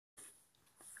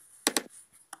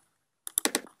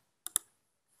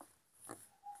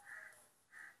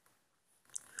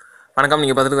வணக்கம்.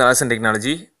 நீங்கள் பார்த்துட்டு அலாகராசன்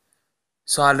டெக்னாலஜி.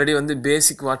 ஸோ ஆல்ரெடி வந்து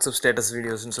பேசிக் வாட்ஸ்அப் ஸ்டேட்டஸ்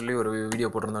வீடியோஸ்னு சொல்லி ஒரு வீடியோ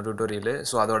போட்டிருந்தோம் டியூட்டோரியல்.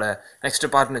 ஸோ அதோட நெக்ஸ்ட்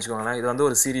பார்ட்னு வச்சுக்கோங்களேன். இது வந்து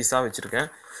ஒரு சீரீஸாக வச்சுருக்கேன்.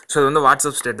 ஸோ இது வந்து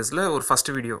வாட்ஸ்அப் ஸ்டேட்டஸில் ஒரு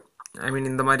ஃபஸ்ட் வீடியோ.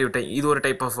 இந்த மாதிரி ஒரு இது ஒரு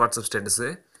type of WhatsApp status.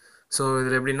 So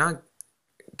இதில் எப்படின்னா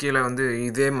கீழே வந்து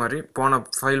இதே மாதிரி போன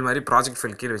ஃபைல் மாதிரி ப்ராஜெக்ட்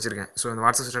ஃபைல் கீழே வச்சுருக்கேன். ஸோ இந்த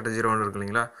வாட்ஸ்அப் ஸ்டேட்டஸ் 01 இருக்கு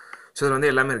இல்லைங்களா. ஸோ இதில்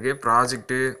வந்து எல்லாமே இருக்குது.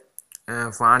 Project,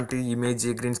 font, image,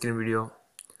 green screen video,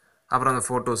 அப்புறம் அந்த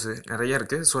ஃபோட்டோஸு நிறைய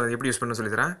இருக்குது. ஸோ அதை எப்படி யூஸ் பண்ண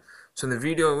சொல்லித்தரேன். ஸோ இந்த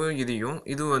வீடியோவும்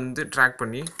இது வந்து ட்ராக்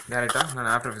பண்ணி டேரெக்டாக நான்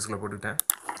ஆஃப்டர் எஃபெக்ட்ஸில் போட்டுக்கிட்டேன்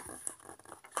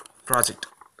ப்ராஜெக்ட்.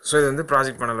 ஸோ இது வந்து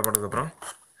ப்ராஜெக்ட் பண்ணல போட்டதுக்கப்புறம்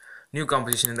நியூ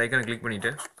காம்போசிஷன் இந்த ஐக்கானை கிளிக்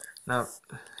பண்ணிவிட்டு நான்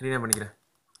ரீநேம் பண்ணிக்கிறேன்.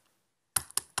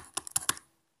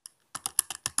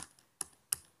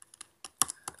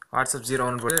 வாட்ஸ்அப்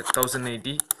 01 போட்டு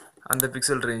 1080 அந்த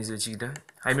பிக்சல் ரேஞ்ச் வச்சுக்கிட்டேன்.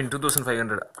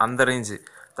 2500 அந்த ரேஞ்சு,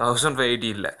 1580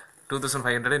 இல்லை,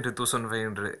 2500 into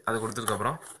 2500 அது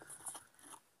கொடுத்ததுக்கப்புறம்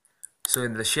ஸோ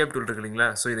இந்த ஷேப் டூல் இருக்கு இல்லைங்களா.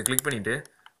 ஸோ இதை கிளிக் பண்ணிவிட்டு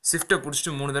ஷிஃப்ட்டை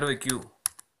பிடிச்சிட்டு 3 தடவை கியூ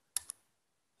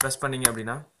ப்ரெஸ் பண்ணிங்க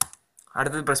அப்படின்னா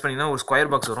அடுத்தது ப்ரெஸ் பண்ணிங்கன்னா ஒரு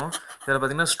ஸ்கொயர் பாக்ஸ் வரும். இதில்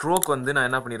பார்த்தீங்கன்னா ஸ்ட்ரோக் வந்து நான்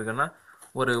என்ன பண்ணியிருக்கேன்னா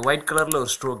ஒரு ஒயிட் கலரில்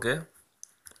ஒரு ஸ்ட்ரோக்கு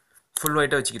ஃபுல்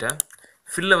ஒயிட்டாக வச்சுக்கிட்டேன்.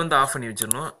 ஃபில்லை வந்து ஆஃப் பண்ணி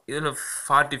வச்சிடணும். இதில்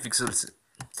 40 பிக்சல்ஸ்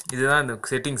இதுதான் இந்த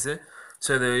செட்டிங்ஸு.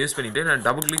 ஸோ இதை யூஸ் பண்ணிவிட்டு நான்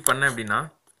டபுள் கிளிக் பண்ணேன் அப்படின்னா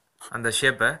அந்த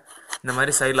ஷேப்பை இந்த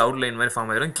மாதிரி சைடில் அவுட்லைன் மாதிரி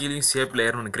ஃபார்ம் ஆயிரும். கீழே ஷேப்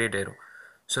லேயர்னு ஒன்று க்ரியேட் ஆயிரும்.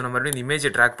 ஸோ நான் மறுபடியும் இந்த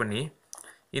இமேஜை ட்ராக் பண்ணி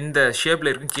இந்த ஷேப்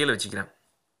லேயருக்கும் கீழே வச்சுக்கிறேன்.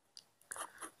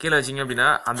 கீழே வச்சிங்க அப்படின்னா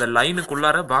அந்த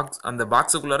லைனுக்குள்ளார அந்த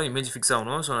பாக்ஸுக்குள்ளார இமேஜ் ஃபிக்ஸ்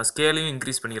ஆகணும். ஸோ நான் ஸ்கேலையும்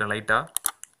இன்க்ரீஸ் பண்ணிக்கிறேன் லைட்டாக.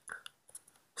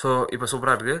 ஸோ இப்போ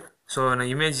சூப்பராக இருக்குது. ஸோ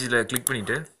நான் இமேஜில் கிளிக்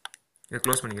பண்ணிவிட்டு இதை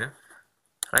க்ளோஸ் பண்ணிக்கிறேன்.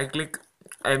 ரைட் கிளிக்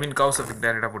கர்வ்ஸ் எஃபெக்ட்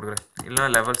டேரெக்டாக போட்டுக்கிறேன். இல்லைனா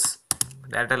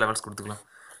டேரெக்டாக லெவல்ஸ் கொடுத்துக்கலாம்.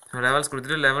 ஸோ லெவல்ஸ்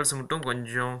கொடுத்துட்டு லெவல்ஸ் மட்டும்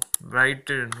கொஞ்சம்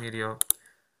பிரைட்டு ஏரியா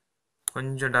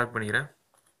கொஞ்சம் டார்க் பண்ணிக்கிறேன்.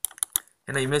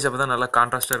 ஏன்னா இமேஜ் அப்போ தான் நல்லா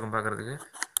கான்ட்ராஸ்ட்டாக இருக்கும் பார்க்குறதுக்கு.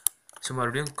 ஸோ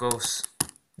மறுபடியும் கர்வ்ஸ்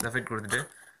இந்த எஃபெக்ட் கொடுத்துட்டு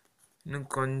இன்னும்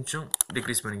கொஞ்சம்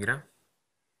டிக்ரீஸ் பண்ணிக்கிறேன்.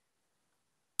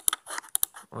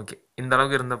 ஓகே, இந்த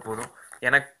அளவுக்கு இருந்தால் போதும்.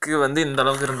 எனக்கு வந்து இந்த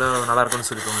அளவுக்கு இருந்தால் நல்லாயிருக்கும்னு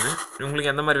சொல்லி தோணுது.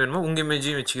 உங்களுக்கு எந்த மாதிரி வேணுமோ உங்கள்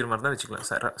இமேஜையும் வச்சுக்கிற மாதிரி தான் வச்சுக்கலாம்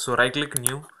sir. So right click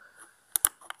new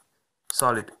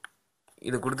solid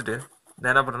இது கொடுத்துட்டு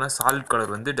நான் என்ன பண்ணுறேன்னா சாலிட்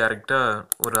கலர் வந்து டேரெக்டாக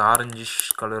ஒரு ஆரஞ்சிஷ்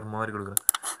கலர் மாதிரி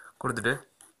கொடுத்துட்டு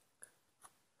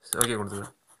ஓகே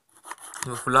கொடுத்துக்கிறேன்.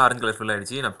 இப்போ ஃபுல்லாக ஆரஞ்சு கலர் ஃபுல்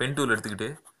ஆகிடுச்சு. நான் பென் டூல் எடுத்துக்கிட்டு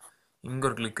இங்கே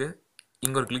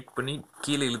ஒரு கிளிக் பண்ணி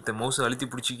கீழே மவுஸை அழுத்தி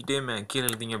பிடிச்சிக்கிட்டே கீழே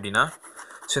இழுத்திங்க அப்படின்னா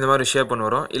ஸோ இந்த மாதிரி ஷேப் பண்ண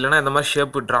வரும். இல்லைனா இந்த மாதிரி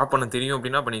ஷேப்பு ட்ரா பண்ண தெரியும்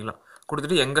அப்படின்னா பண்ணிக்கலாம்.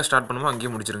 கொடுத்துட்டு எங்கே ஸ்டார்ட் பண்ணுமோ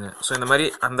அங்கேயே முடிச்சிருங்க. ஸோ இந்த மாதிரி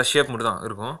அந்த ஷேப் மட்டும் தான்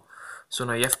இருக்கும். ஸோ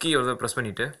நான் எஃப் கீ ஒரு ப்ரெஸ்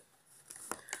பண்ணிவிட்டு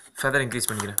ஃபெதர் இன்க்ரீஸ்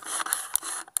பண்ணிக்கிறேன்.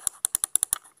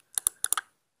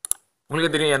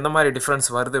 உங்களுக்கு தெரியும் எந்த மாதிரி டிஃப்ரென்ஸ்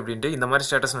வருது அப்படின்ட்டு. இந்த மாதிரி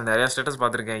ஸ்டேட்டஸ் நான் நிறையா ஸ்டேட்டஸ்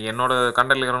பார்த்துருக்கேன். என்னோட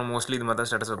கண்டென்ட்டில் இருக்கிறவங்க மோஸ்ட்லி இது மாதிரி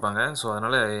தான் ஸ்டேட்டஸ் வைப்பாங்க. ஸோ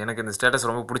அதனால் எனக்கு இந்த ஸ்டேட்டஸ்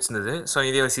ரொம்ப பிடிச்சிருந்தது. ஸோ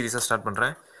இதே ஒரு சீரியஸாக ஸ்டார்ட்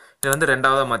பண்ணுறேன். இதை வந்து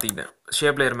ரெண்டாவதாக மாற்றிக்கிட்டேன்.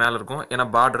 ஷேப் லேயர் மேலே இருக்கும் ஏன்னா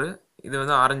பார்ட்ரு. இது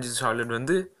வந்து ஆரஞ்சு சாலிட்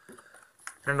வந்து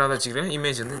ரெண்டாவது வச்சுக்கிறேன்.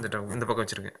 இமேஜ் வந்து இந்த பக்கம்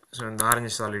வச்சுருக்கேன். ஸோ இந்த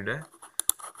ஆரஞ்சு சாலிடு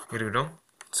இருக்கட்டும்.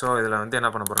 ஸோ இதில் வந்து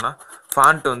என்ன பண்ண போகிறேன்னா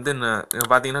ஃபாண்ட்டு வந்து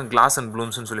பார்த்தீங்கன்னா கிளாஸ் அண்ட்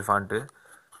ப்ளூம்ஸ்னு சொல்லி ஃபாண்ட்டு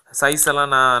சைஸ்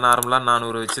எல்லாம் நான் நார்மலாக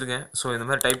 400 வச்சுருக்கேன். ஸோ இந்த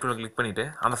மாதிரி டைப் பண்ணி கிளிக் பண்ணிவிட்டு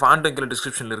அந்த ஃபாண்ட்டு கீழே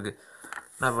டிஸ்கிரிப்ஷனில் இருக்குது.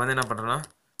 நான் இப்போ வந்து என்ன பண்ணுறேன்னா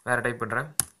வேறு டைப் பண்ணுறேன்.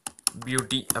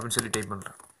 பியூட்டி அப்படின்னு சொல்லி டைப்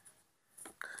பண்ணுறேன்.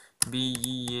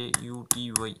 BEAUTY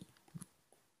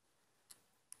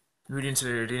வீடியோன்னு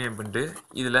சொல்லி ரீநேம் பண்ணிட்டு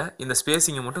இதில் இந்த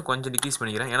ஸ்பேஸிங்கை மட்டும் கொஞ்சம் டிக்ரீஸ்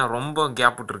பண்ணிக்கிறேன். ஏன்னா ரொம்ப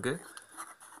கேப் விட்டுருக்கு.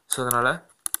 ஸோ அதனால்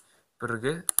இப்போ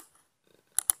இருக்குது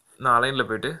நான் அலைனில்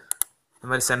போய்ட்டு இந்த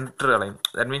மாதிரி சென்டர் அலைன்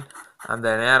தட் மீன் அந்த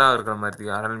நேராக இருக்கிற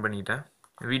மாதிரி அலைன் பண்ணிக்கிட்டேன்.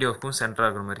 வீடியோவுக்கும் சென்டராக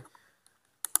இருக்கிற மாதிரி.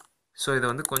 ஸோ இதை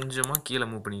வந்து கொஞ்சமாக கீழே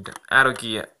மூவ் பண்ணிக்கிட்டேன். ஆரோ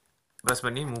கீயை ப்ரெஸ்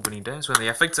பண்ணி மூவ் பண்ணிக்கிட்டேன். ஸோ இந்த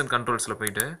எஃபெக்ட்ஸ் அண்ட் கண்ட்ரோல்ஸில்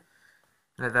போய்ட்டு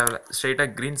இந்த தேவை ஸ்ட்ரைட்டாக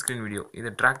க்ரீன் ஸ்க்ரீன் வீடியோ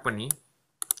இதை ட்ராக் பண்ணி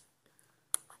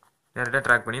டேரெக்டாக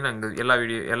ட்ராக் பண்ணி நான் இங்கே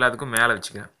எல்லாத்துக்கும் மேலே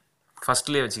வச்சுக்கிறேன்.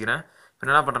 ஃபஸ்ட்லேயே வச்சுக்கிறேன். இப்போ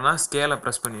என்ன பண்ணுறேன்னா ஸ்கேலை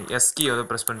ப்ரெஸ் பண்ணி எஸ்கி எதோ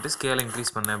ப்ரெஸ் பண்ணிட்டு ஸ்கேலை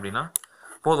இன்க்ரீஸ் பண்ணேன் அப்படின்னா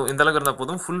போதும். இந்தளவுக்கு இருந்தால்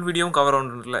போதும். ஃபுல் வீடியோவும் கவர்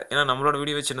ஆகணும் இல்லை. ஏன்னா நம்மளோட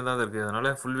வீடியோ சின்னதாக இருக்குது. அதனால்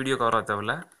ஃபுல் வீடியோ கவர் ஆக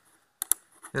தேவையில்ல.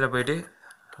 இதில் போய்ட்டு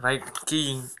ரைட்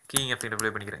கீயிங் எஃபெக்ட்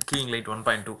அப்ளை பண்ணிக்கிறேன். கீயிங் லைட்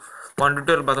 1.2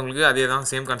 டுட்டோரியல் பார்த்தவங்களுக்கு அதே தான்,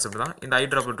 சேம் கான்செப்ட் தான். இந்த ஐ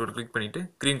ட்ராப் டூல் கிளிக் பண்ணிவிட்டு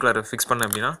க்ரீன் கலர் ஃபிக்ஸ் பண்ணேன்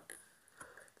அப்படின்னா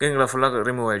க்ரீன் கலர் ஃபுல்லாக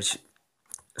ரிமூவ் ஆகிடுச்சு.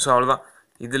 ஸோ அவ்வளோதான்.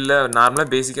 இதில் நார்மலாக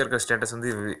பேசிக்காக இருக்கிற ஸ்டேட்டஸ் வந்து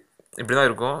இப்படி தான்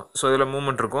இருக்கும். ஸோ இதில்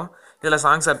மூவ்மெண்ட் இருக்கும். இதில்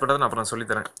சாங்ஸ் ஆட் பண்ணுறது நான் அப்புறம்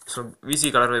சொல்லித்தரேன். ஸோ விசி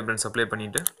கலர் வைப்ரன்ஸ் அப்ளை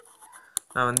பண்ணிவிட்டு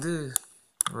நான் வந்து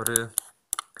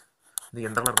இது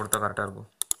எந்த கலர் கொடுத்தா கரெக்டாக இருக்கும்.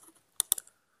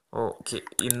 ஓகே,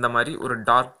 இந்த மாதிரி ஒரு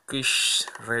டார்க்கிஷ்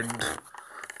ரெட்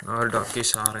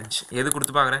டார்க்கிஷ் ஆரஞ்சு எது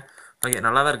கொடுத்து பார்க்குறேன். ஓகே,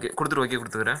 நல்லா தான் இருக்குது. கொடுத்துட்டு ஓகே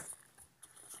கொடுத்துக்கிறேன்.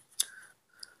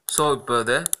 ஸோ இப்போ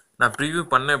இதை நான் ப்ரிவியூ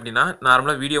பண்ணேன் அப்படின்னா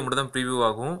நார்மலாக வீடியோ மட்டும் தான் ப்ரிவியூ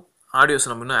ஆகும். ஆடியோஸ்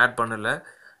நம்ம இன்னும் ஆட் பண்ணலை.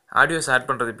 ஆடியோஸ் ஆட்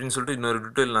பண்ணுறது எப்படின்னு சொல்லிட்டு இன்னொரு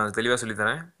டுட்டோரியல் நான் தெளிவாக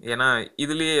சொல்லித்தரேன். ஏன்னா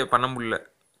இதுலேயே பண்ண முடியல.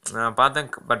 நான் பார்த்தேன்,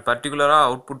 பட் பர்டிகுலராக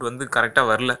அவுட்புட் வந்து கரெக்டாக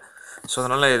வரல. ஸோ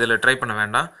அதனால் இதில் ட்ரை பண்ண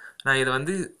வேண்டாம். நான் இதை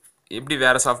வந்து எப்படி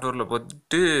வேறு சாஃப்ட்வேரில்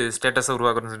போட்டு ஸ்டேட்டஸை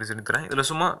உருவாக்குறேன்னு சொல்லித்தரேன். இதில்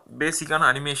சும்மா பேசிக்கான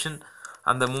அனிமேஷன்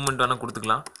அந்த மூமெண்ட் வேணால்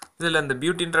கொடுத்துக்கலாம். இதில் இந்த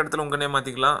பியூட்டின்ற இடத்துல உங்கள் நேம்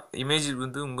மாற்றிக்கலாம், இமேஜ்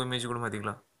வந்து உங்கள் இமேஜ் கூட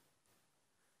மாற்றிக்கலாம்.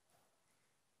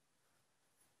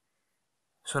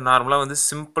 ஸோ நார்மலாக வந்து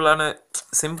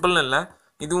சிம்பிள்னு இல்லை,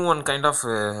 இதுவும் one kind of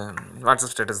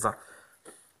WhatsApp status தான்.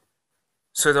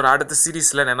 ஸோ இதோட அடுத்த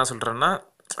சீரீஸில் நான் என்ன சொல்கிறேன்னா,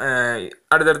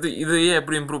 அடுத்தடுத்து இதையே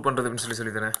எப்படி இம்ப்ரூவ் பண்ணுறது அப்படின்னு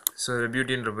சொல்லித்தரேன். ஸோ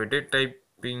பியூட்டின்ற போய்ட்டு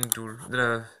டைப்பிங் டூல் இதில்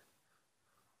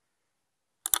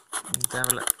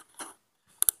தேவையில்லை.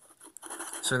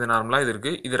 ஸோ இது நார்மலாக இது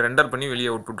இருக்குது. இது ரெண்டர் பண்ணி வெளியே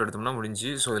அவுட்புட் எடுத்தோம்னா முடிஞ்சு.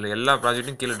 ஸோ இதில் எல்லா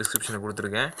ப்ராஜெக்ட்டும் கீழே டிஸ்கிரிப்ஷனில்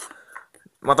கொடுத்துருக்கேன்.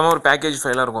 மொத்தமாக ஒரு பேக்கேஜ்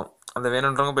ஃபைலாக இருக்கும். அந்த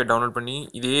வேணுன்றவங்க போய் டவுன்லோட் பண்ணி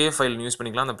இதே ஃபைல் யூஸ்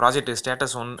பண்ணிக்கலாம். அந்த ப்ராஜெக்ட்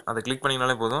ஸ்டேட்டஸ் ஒன் அதை கிளிக்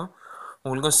பண்ணிங்கனாலே போதும்,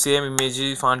 உங்களுக்கும் சேம் இமேஜ்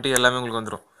ஃபாண்ட்டு எல்லாமே உங்களுக்கு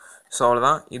வந்துடும். ஸோ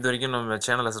அவ்வளோதான். இது வரைக்கும் நம்ம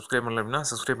சேனலை சப்ஸ்கிரைப் பண்ணல அப்படின்னா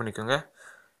சப்ஸ்கிரைப் பண்ணிக்கோங்க.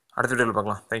 அடுத்த வீடியோவில்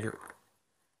பார்க்கலாம். தேங்க்யூ.